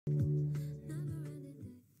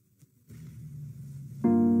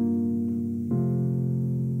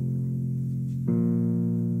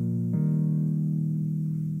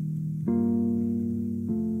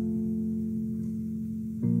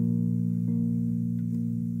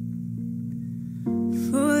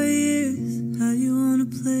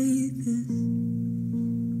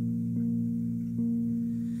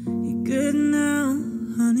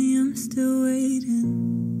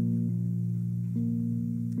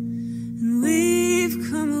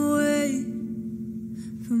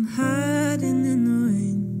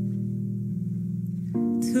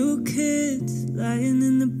lying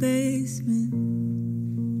in the basement.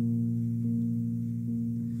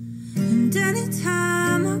 And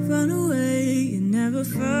anytime I run away, you're never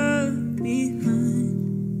far behind.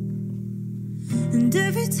 And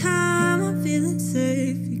every time I'm feeling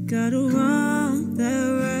safe, you gotta wrong that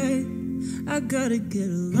right. I gotta get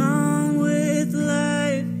along with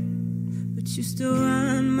life, but you still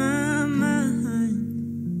run my mind.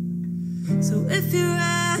 So if you're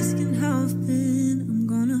asking how I've been, I'm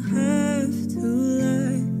gonna have to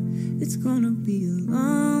lie. It's gonna be a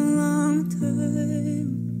long, long time.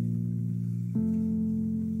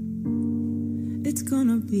 It's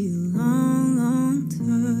gonna be a long, long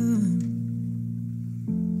time.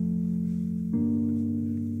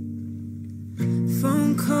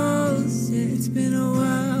 Phone calls, yeah, it's been a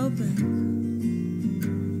while back.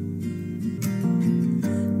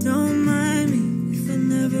 Don't mind me if I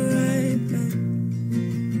never write back.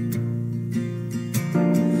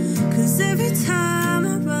 'Cause every time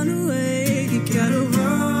I run away, you gotta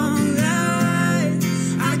wrong that right.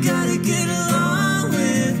 I gotta get along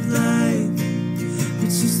with life,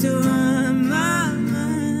 but you still run my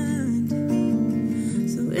mind.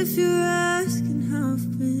 So if you're asking how I've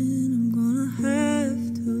been, I'm gonna have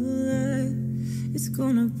to lie. It's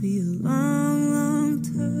gonna be a long, long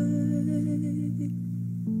time.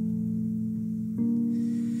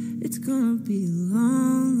 It's gonna be a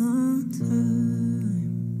long, long time.